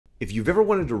If you've ever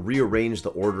wanted to rearrange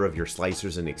the order of your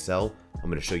slicers in Excel,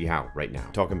 I'm going to show you how right now.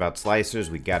 Talking about slicers,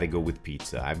 we got to go with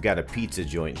pizza. I've got a pizza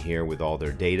joint here with all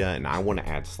their data, and I want to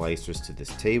add slicers to this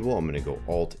table. I'm going to go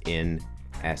Alt-N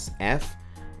SF,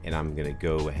 and I'm going to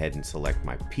go ahead and select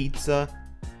my pizza.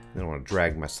 Then I want to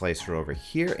drag my slicer over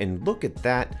here, and look at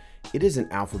that. It is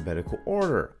in alphabetical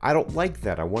order. I don't like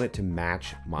that. I want it to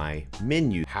match my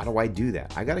menu. How do I do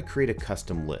that? I got to create a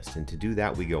custom list. And to do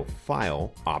that, we go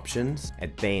File, Options,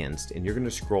 Advanced, and you're going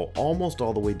to scroll almost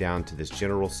all the way down to this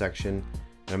General section.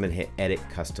 And I'm going to hit Edit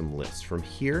Custom List. From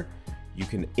here, you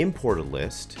can import a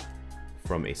list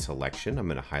from a selection. I'm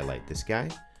going to highlight this guy.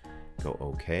 Go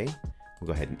OK. We'll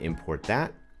go ahead and import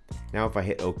that. Now if I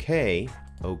hit OK,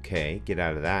 get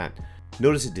out of that.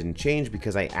 Notice it didn't change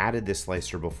because I added this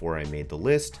slicer before I made the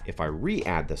list. If I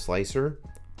re-add the slicer,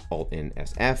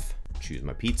 Alt-N-SF, choose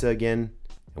my pizza again,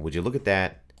 and would you look at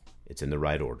that, it's in the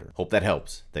right order. Hope that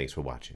helps. Thanks for watching.